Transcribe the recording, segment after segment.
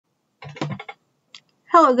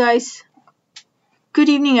Hello guys, good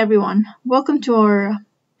evening everyone. Welcome to our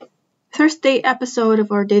Thursday episode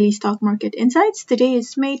of our daily stock market insights. Today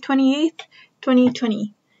is May 28th,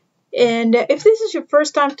 2020. And if this is your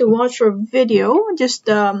first time to watch our video, just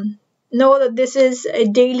know that this is a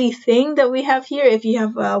daily thing that we have here. If you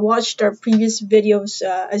have watched our previous videos,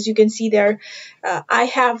 as you can see there, I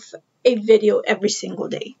have a video every single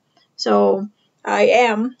day. So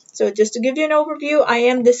just to give you an overview, I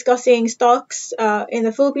am discussing stocks in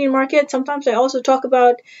the Philippine market. Sometimes I also talk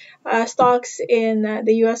about stocks in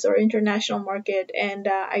the US or international market, and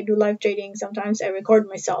I do live trading. Sometimes I record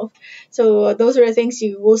myself. So those are the things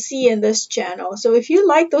you will see in this channel. So if you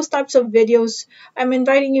like those types of videos, I'm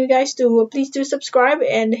inviting you guys to please do subscribe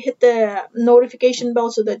and hit the notification bell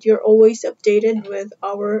so that you're always updated with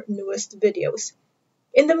our newest videos.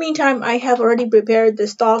 In the meantime, I have already prepared the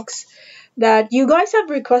stocks that you guys have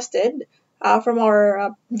requested from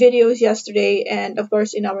our videos yesterday and of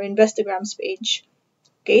course in our Instagrams page.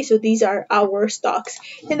 Okay, so these are our stocks.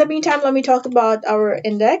 In the meantime, let me talk about our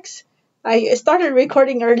index. I started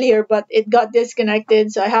recording earlier, but it got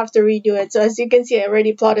disconnected, so I have to redo it. So as you can see, I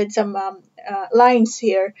already plotted some lines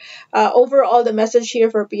here. Overall, the message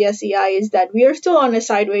here for PSEI is that we are still on a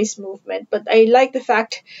sideways movement, but I like the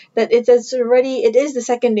fact that it is the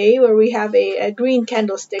second day where we have a green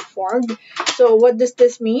candlestick formed. So what does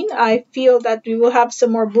this mean? I feel that we will have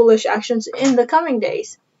some more bullish actions in the coming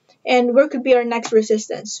days. And where could be our next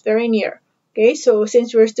resistance? Very near. Okay, so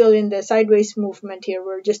since we're still in the sideways movement here,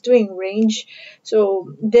 we're just doing range.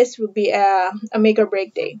 So this would be a make or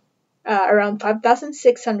break day, around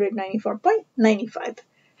 5,694.95.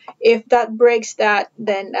 If that breaks that,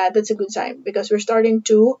 then that's a good sign because we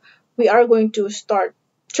are going to start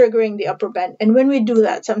triggering the upper band. And when we do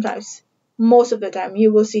that, sometimes, most of the time,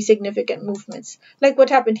 you will see significant movements. Like what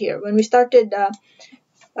happened here. When we started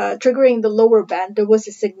triggering the lower band, there was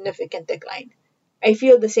a significant decline. I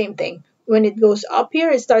feel the same thing. When it goes up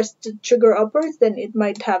here, it starts to trigger upwards, then it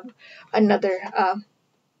might have another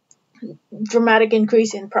dramatic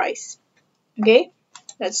increase in price. Okay,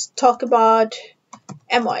 let's talk about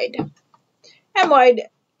MWIDE. MWIDE,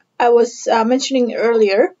 I was mentioning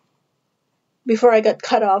earlier, before I got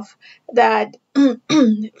cut off, that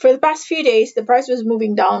for the past few days, the price was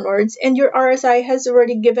moving downwards, and your RSI has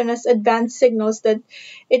already given us advanced signals that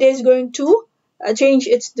it is going to change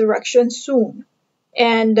its direction soon.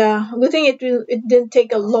 And good thing it didn't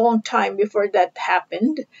take a long time before that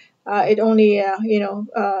happened. It only,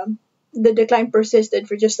 the decline persisted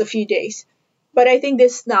for just a few days. But I think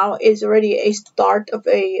this now is already a start of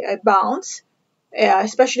a bounce,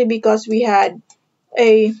 especially because we had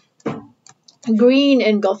a green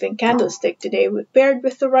engulfing candlestick today paired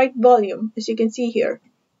with the right volume, as you can see here.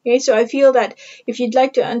 Okay, so I feel that if you'd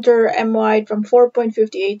like to enter MWIDE from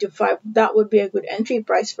 4.58 to 5, that would be a good entry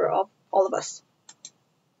price for all of us.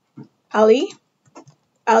 Ali,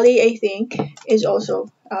 I think, is also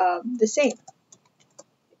the same.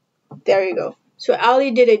 There you go. So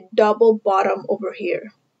Ali did a double bottom over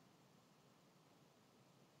here.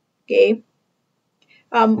 Okay.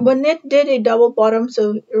 When it did a double bottom,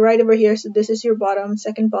 so right over here, so this is your bottom,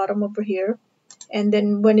 second bottom over here. And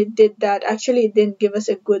then when it did that, actually it didn't give us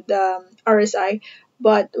a good RSI.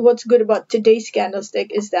 But what's good about today's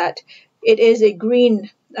candlestick is that it is a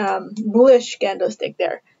green bullish candlestick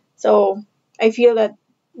there. So I feel that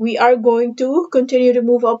we are going to continue to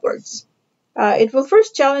move upwards. It will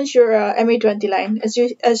first challenge your MA20 line. As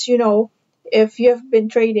you know, if you have been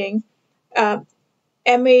trading,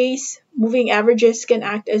 MA's moving averages can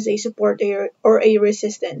act as a support or a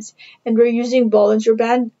resistance. And we're using Bollinger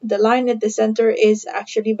Band. The line at the center is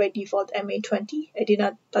actually by default MA20. I did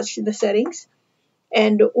not touch the settings.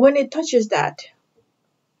 And when it touches that,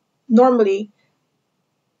 normally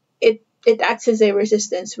it acts as a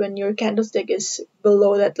resistance when your candlestick is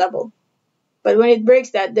below that level. But when it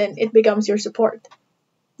breaks that, then it becomes your support.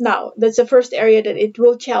 Now, that's the first area that it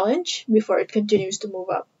will challenge before it continues to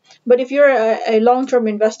move up. But if you're a long-term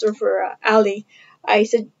investor for Ali, I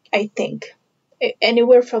think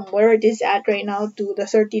anywhere from where it is at right now to the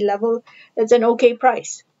 30 level, that's an okay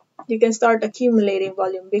price. You can start accumulating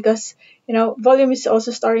volume because, volume is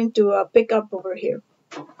also starting to pick up over here.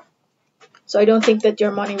 So I don't think that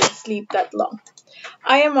your money will sleep that long.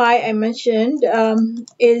 IMI, I mentioned,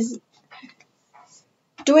 is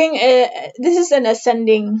doing this is an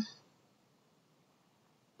ascending.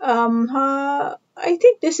 I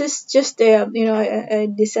think this is just a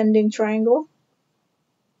descending triangle.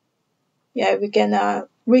 Yeah, we can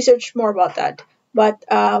research more about that. But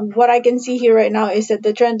what I can see here right now is that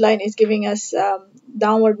the trend line is giving us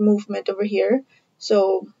downward movement over here.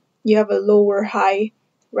 So you have a lower high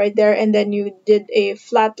right there, and then you did a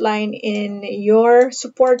flat line in your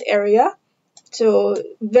support area, so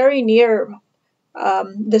very near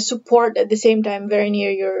the support, at the same time very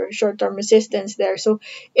near your short-term resistance there. So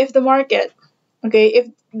if the market, okay, if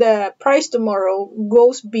the price tomorrow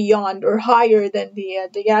goes beyond or higher than the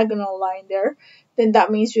diagonal line there, then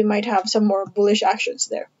that means we might have some more bullish actions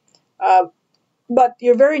there. But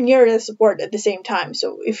you're very near the support at the same time.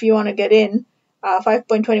 So if you want to get in,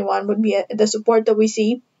 5.21 would be the support that we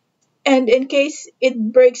see. And in case it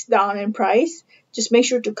breaks down in price, just make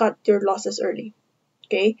sure to cut your losses early.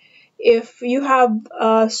 Okay. If you have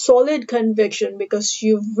a solid conviction because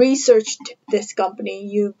you've researched this company,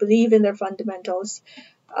 you believe in their fundamentals,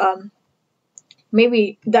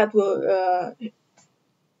 maybe that will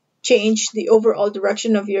change the overall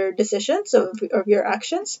direction of your decisions, of your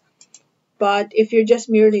actions. But if you're just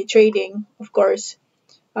merely trading, of course,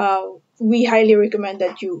 we highly recommend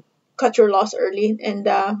that you cut your loss early, and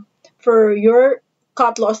for your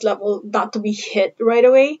cut loss level not to be hit right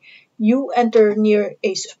away, you enter near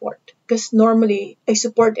a support, because normally a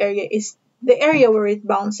support area is the area where it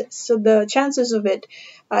bounces. So the chances of it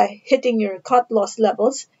hitting your cut loss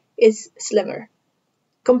levels is slimmer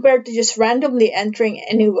compared to just randomly entering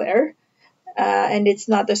anywhere and it's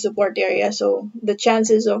not a support area. So the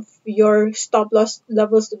chances of your stop loss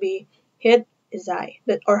levels to be hit is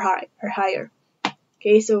higher.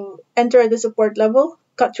 Okay, so enter at the support level,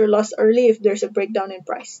 cut your loss early if there's a breakdown in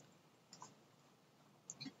price.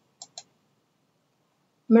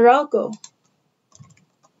 Meralco.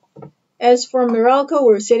 As for Meralco,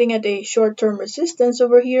 we're sitting at a short-term resistance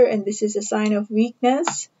over here, and this is a sign of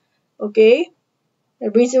weakness. Okay,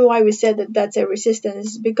 the reason why we said that that's a resistance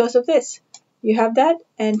is because of this. You have that,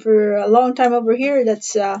 and for a long time over here,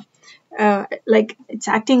 that's like it's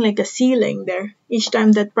acting like a ceiling there. Each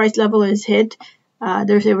time that price level is hit,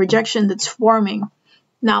 there's a rejection that's forming.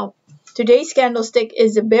 Now, today's candlestick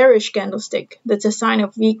is a bearish candlestick. That's a sign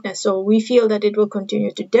of weakness. So we feel that it will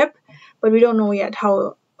continue to dip, but we don't know yet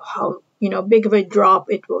how big of a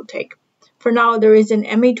drop it will take. For now, there is an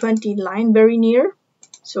MA20 line very near,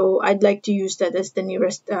 so I'd like to use that as the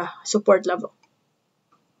nearest support level.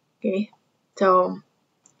 Okay, so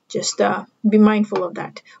just be mindful of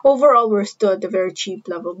that. Overall, we're still at a very cheap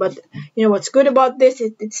level, but what's good about this,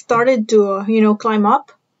 it started to climb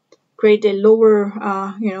up, create a lower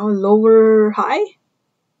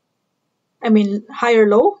higher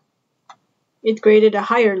low. It created a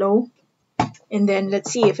higher low, and then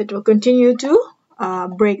let's see if it will continue to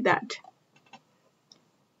break that.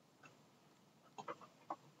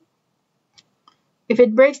 If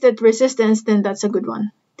it breaks that resistance, then that's a good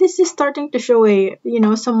one. This is starting to show a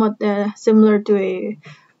somewhat similar to a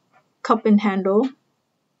cup and handle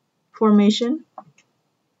formation.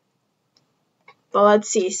 But let's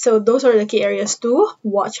see. So those are the key areas to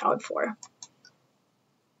watch out for.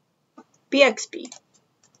 PXP.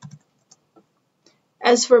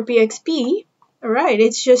 As for PXP, alright,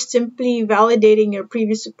 it's just simply validating your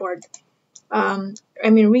previous support.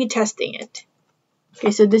 Retesting it.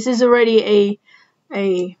 Okay, so this is already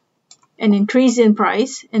an increase in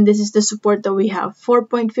price, and this is the support that we have,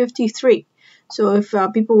 4.53. So if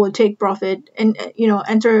people will take profit and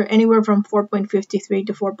enter anywhere from 4.53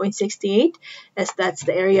 to 4.68, as that's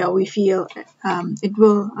the area we feel it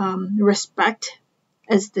will respect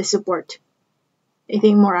as the support. I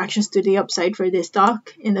think more actions to the upside for this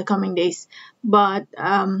stock in the coming days, but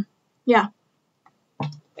yeah,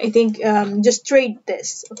 I think just trade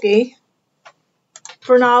this. Okay,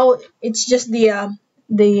 for now it's just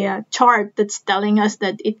the chart that's telling us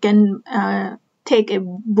that it can take a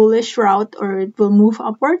bullish route or it will move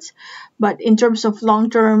upwards. But in terms of long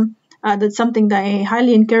term, that's something that I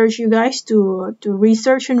highly encourage you guys to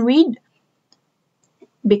research and read,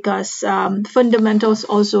 because fundamentals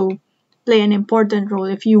also play an important role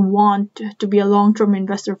if you want to be a long-term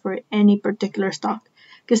investor for any particular stock.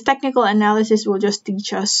 Because technical analysis will just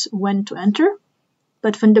teach us when to enter,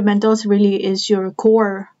 but fundamentals really is your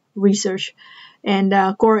core research and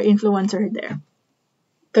core influencer there,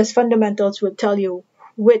 because fundamentals will tell you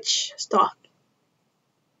which stock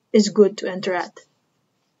is good to enter at.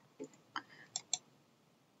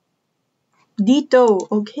 Dito.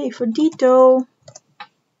 Okay, for Dito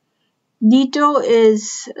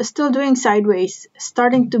is still doing sideways,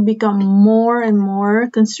 starting to become more and more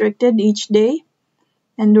constricted each day,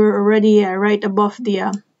 and we're already right above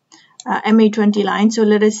the MA20 line. So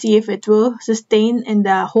let us see if it will sustain and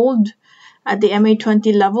hold at the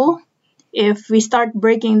MA20 level. If we start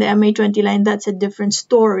breaking the MA20 line, that's a different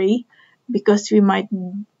story, because we might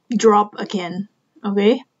drop again.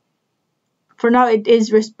 Okay, for now it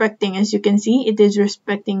is respecting, as you can see, it is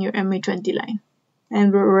respecting your MA20 line.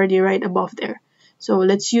 and we're already right above there. So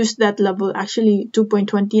let's use that level. Actually,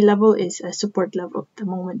 2.20 level is a support level at the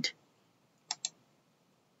moment.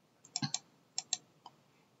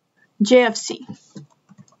 JFC.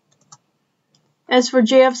 As for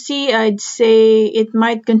JFC, I'd say it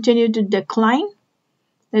might continue to decline.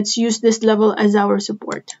 Let's use this level as our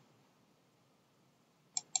support.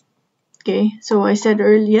 Okay, so I said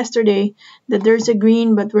yesterday that there's a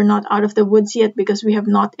green, but we're not out of the woods yet because we have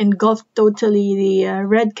not engulfed totally the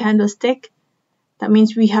red candlestick. That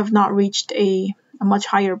means we have not reached a much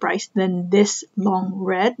higher price than this long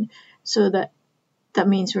red. So that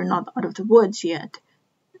means we're not out of the woods yet.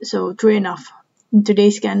 So true enough, in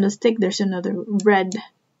today's candlestick, there's another red.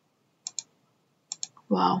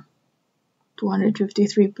 Wow,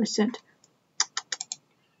 253%.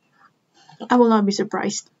 I will not be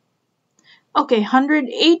surprised. Okay,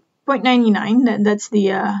 108.99, that's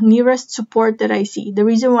the nearest support that I see. The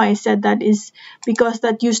reason why I said that is because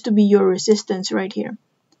that used to be your resistance right here.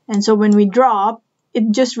 And so when we drop,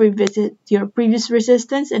 it just revisits your previous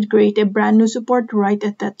resistance and create a brand new support right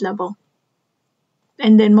at that level.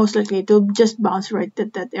 And then most likely it will just bounce right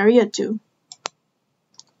at that area too.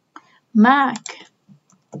 MAC.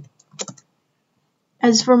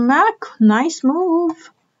 As for MAC, nice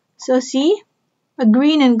move. So see? A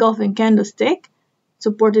green engulfing candlestick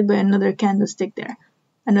supported by another candlestick there,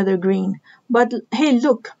 another green. But hey,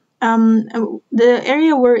 look, the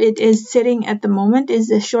area where it is sitting at the moment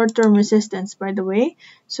is a short-term resistance, by the way.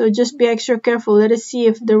 So just be extra careful. Let us see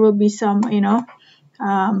if there will be some,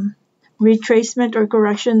 retracement or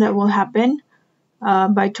correction that will happen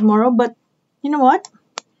by tomorrow. But you know what?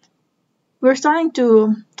 We're starting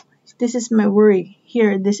to, this is my worry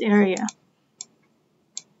here, this area.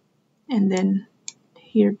 And then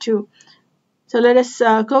here too. So let us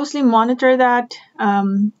closely monitor that.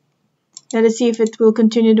 Let us see if it will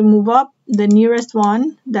continue to move up. The nearest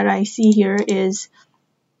one that I see here is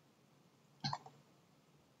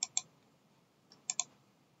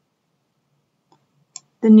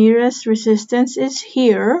the nearest resistance is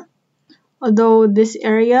here. Although this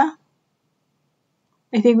area,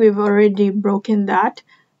 I think we've already broken that.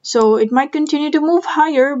 So it might continue to move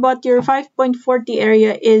higher, but your 5.40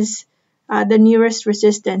 area is the nearest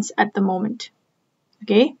resistance at the moment.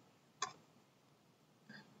 Okay.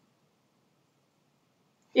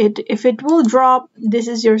 If it will drop, this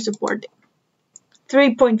is your support.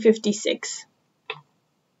 3.56.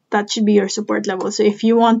 That should be your support level. So if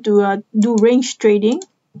you want to do range trading,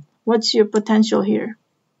 what's your potential here?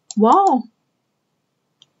 Wow.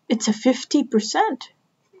 It's a 50%.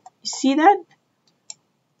 You see that?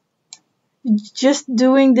 Just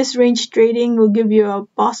doing this range trading will give you a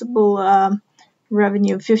possible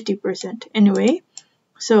revenue of 50% anyway.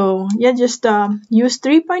 So yeah, just use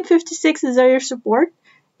 3.56 as your support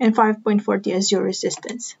and 5.40 as your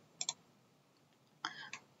resistance.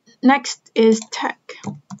 Next is tech.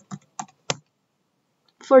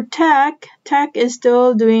 For tech is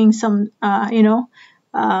still doing some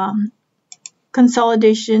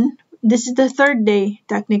consolidation. This is the third day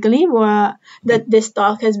technically that this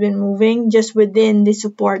stock has been moving just within the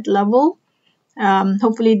support level.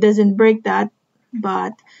 Hopefully it doesn't break that,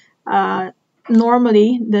 but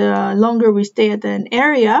normally the longer we stay at an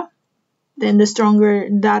area, then the stronger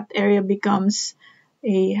that area becomes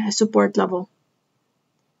a support level.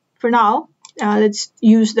 For now, let's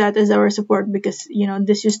use that as our support because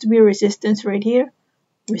this used to be resistance right here,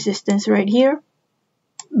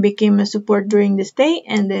 became a support during this day,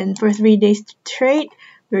 and then for 3 days straight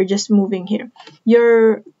we're just moving here.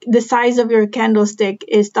 The size of your candlestick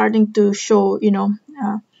is starting to show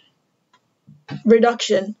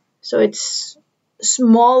reduction, so it's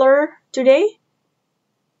smaller today,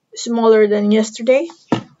 smaller than yesterday,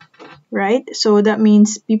 right? So that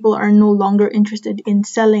means people are no longer interested in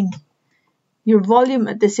selling. Your volume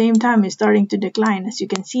at the same time is starting to decline, as you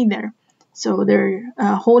can see there. So they're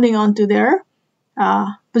holding on to their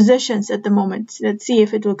positions at the moment. Let's see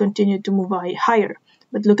if it will continue to move higher.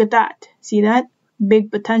 But look at that. See that?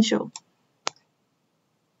 Big potential.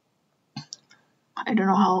 I don't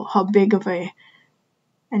know how big of an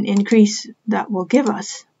increase that will give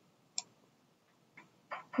us.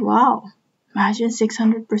 Wow. Imagine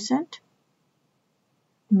 600%.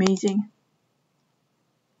 Amazing.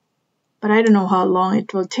 But I don't know how long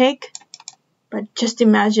it will take. But just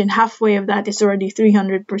imagine halfway of that is already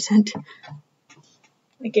 300%.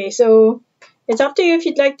 Okay, so it's up to you if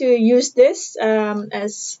you'd like to use this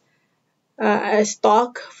as a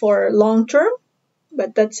stock for long term.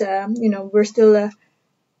 But that's we're still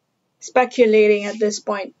speculating at this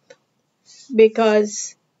point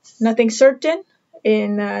because nothing's certain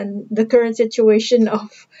in the current situation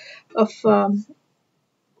of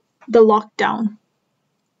the lockdown.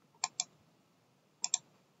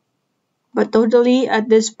 But totally at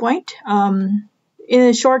this point, in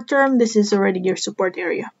the short term, this is already your support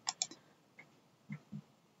area.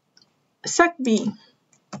 SECB.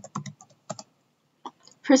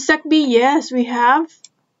 For SECB, yes, we have.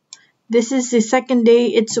 This is the second day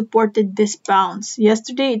it supported this bounce.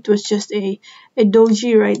 Yesterday, it was just a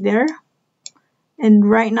doji right there. And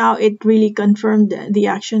right now, it really confirmed the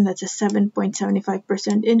action. That's a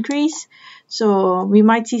 7.75% increase. So we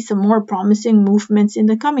might see some more promising movements in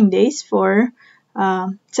the coming days for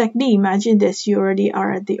SECB. Imagine this, you already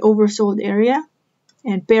are at the oversold area.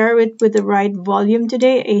 And pair it with the right volume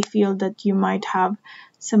today, I feel that you might have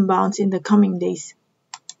some bounce in the coming days.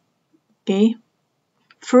 Okay.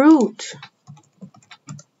 Fruit.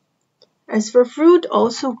 As for fruit,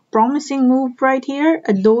 also promising move right here,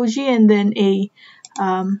 a doji and then a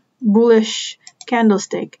bullish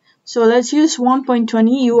candlestick. So let's use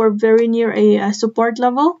 1.20. You are very near a support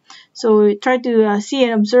level. So try to see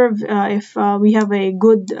and observe if we have a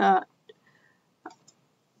good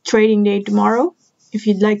trading day tomorrow. If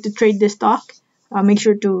you'd like to trade this stock, make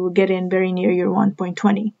sure to get in very near your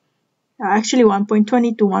 1.20. Actually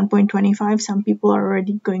 1.20 to 1.25. Some people are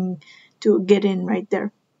already going to get in right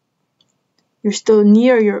there. You're still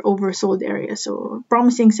near your oversold area, so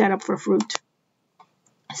promising setup for fruit.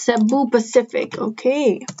 Cebu Pacific,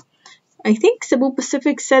 okay. I think Cebu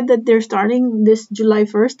Pacific said that they're starting this July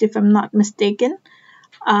 1st, if I'm not mistaken.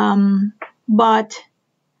 But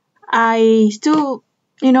I still,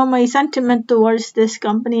 my sentiment towards this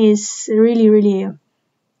company is really, really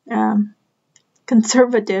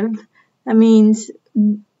conservative. That means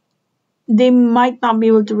they might not be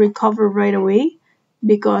able to recover right away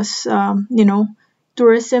because, travel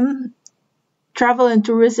and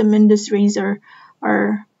tourism industries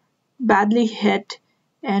are badly hit.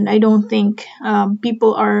 And I don't think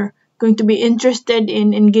people are going to be interested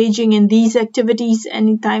in engaging in these activities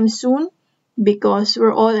anytime soon because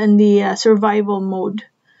we're all in the survival mode.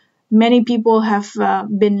 Many people have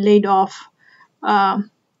been laid off.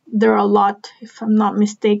 There are a lot, if I'm not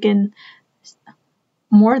mistaken,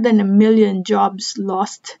 more than 1 million jobs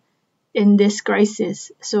lost in this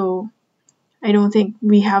crisis. So I don't think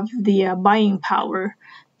we have the buying power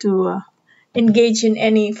to engage in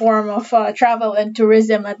any form of travel and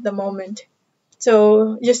tourism at the moment.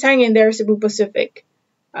 So just hang in there, Cebu Pacific.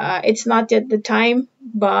 It's not yet the time,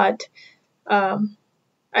 but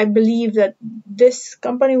I believe that this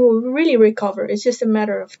company will really recover. It's just a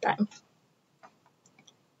matter of time.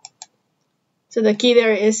 So the key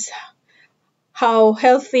there is how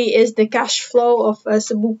healthy is the cash flow of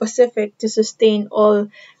Cebu Pacific to sustain all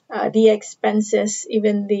the expenses,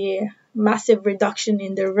 even the massive reduction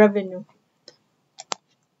in their revenue.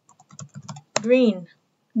 Green,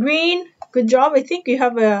 good job. I think you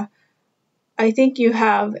have a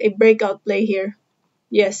breakout play here.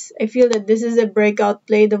 Yes, I feel that this is a breakout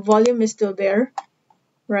play. The volume is still there,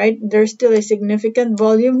 right? There's still a significant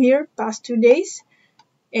volume here past 2 days,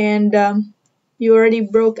 and you already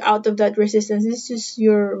broke out of that resistance. This is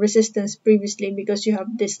your resistance previously because you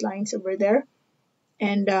have these lines over there.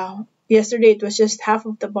 And yesterday it was just half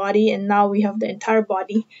of the body, and now we have the entire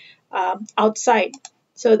body outside.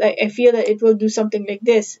 So I feel that it will do something like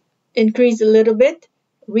this. Increase a little bit,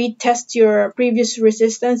 retest your previous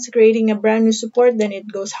resistance, creating a brand new support, then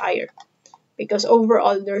it goes higher. Because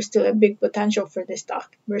overall, there's still a big potential for this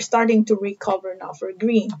stock. We're starting to recover now for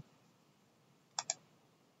green.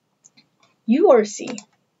 URC.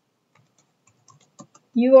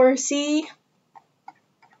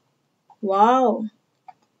 Wow.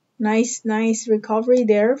 Nice recovery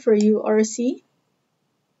there for URC.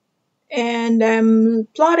 And I'm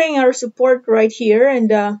plotting our support right here,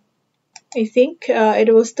 and I think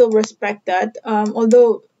it will still respect that.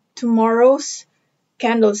 Although tomorrow's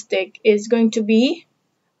candlestick is going to be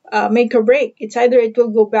make or break. It's either it will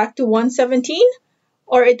go back to 117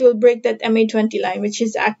 or it will break that MA20 line, which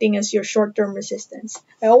is acting as your short-term resistance.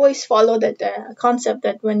 I always follow that concept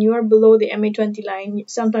that when you are below the MA20 line,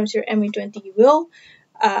 sometimes your MA20 will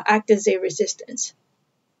act as a resistance.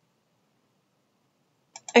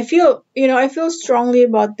 I feel strongly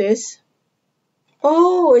about this.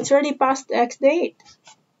 Oh, it's already past the X date.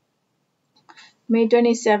 May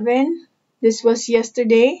 27. This was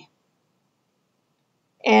yesterday.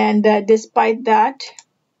 And despite that,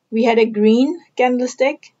 we had a green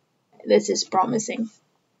candlestick. This is promising.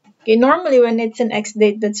 Okay, normally when it's an X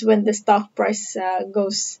date, that's when the stock price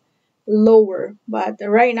goes lower. But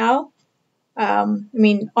right now, on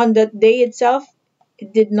that day itself,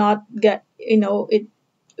 it did not get, it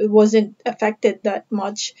wasn't affected that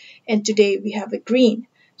much. And today we have a green.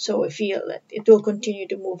 So I feel that it will continue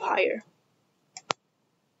to move higher.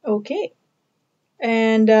 Okay,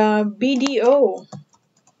 and BDO,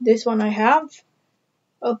 this one I have.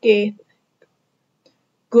 Okay,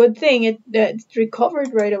 good thing it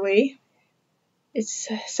recovered right away. It's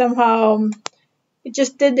somehow, it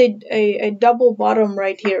just did a double bottom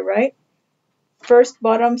right here, right? First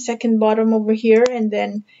bottom, second bottom over here, and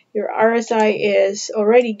then your RSI is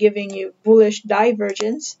already giving you bullish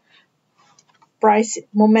divergence. Price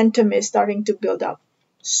momentum is starting to build up.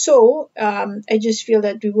 So I just feel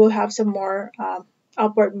that we will have some more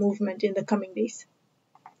upward movement in the coming days.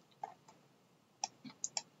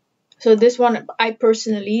 So this one I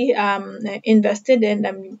personally invested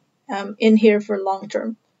and I'm in here for long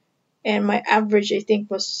term. And my average I think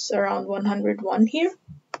was around 101 here.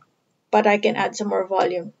 But I can add some more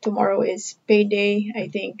volume. Tomorrow is payday. I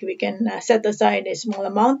think we can set aside a small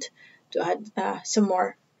amount to add some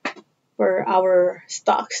more for our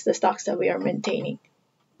stocks, the stocks that we are maintaining.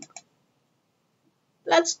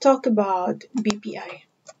 Let's talk about BPI.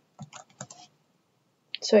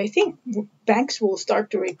 So I think banks will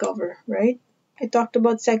start to recover, right? I talked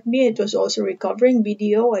about SECB, it was also recovering.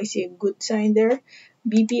 BDO, I see a good sign there.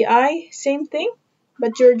 BPI, same thing,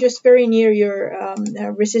 but you're just very near your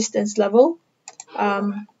resistance level.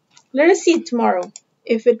 Let us see tomorrow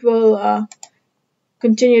if it will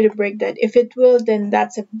continue to break that. If it will, then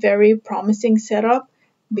that's a very promising setup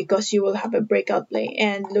because you will have a breakout play.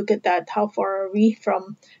 And look at that, how far are we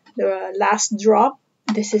from the last drop?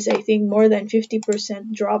 This is, I think, more than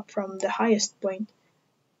 50% drop from the highest point.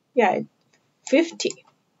 Yeah, 50.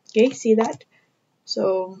 Okay, see that?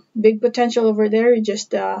 So big potential over there.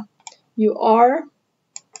 Just you are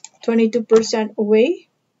 22% away.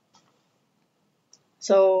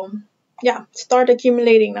 So yeah, start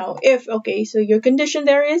accumulating now. If okay, so your condition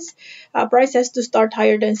there is price has to start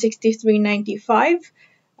higher than 63.95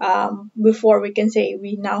 before we can say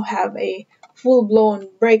we now have a full-blown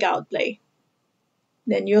breakout play.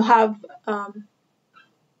 Then you'll have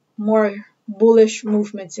more bullish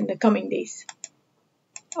movements in the coming days.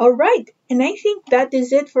 All right, and I think that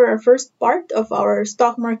is it for our first part of our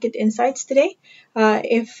stock market insights today.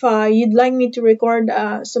 If you'd like me to record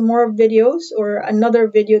some more videos or another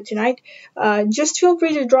video tonight, just feel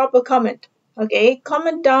free to drop a comment. Okay,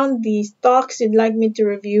 comment down the stocks you'd like me to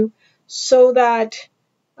review so that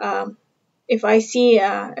if I see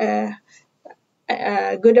a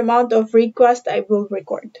good amount of requests, I will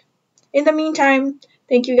record. In the meantime,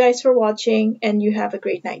 thank you guys for watching and you have a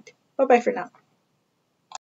great night. Bye bye for now.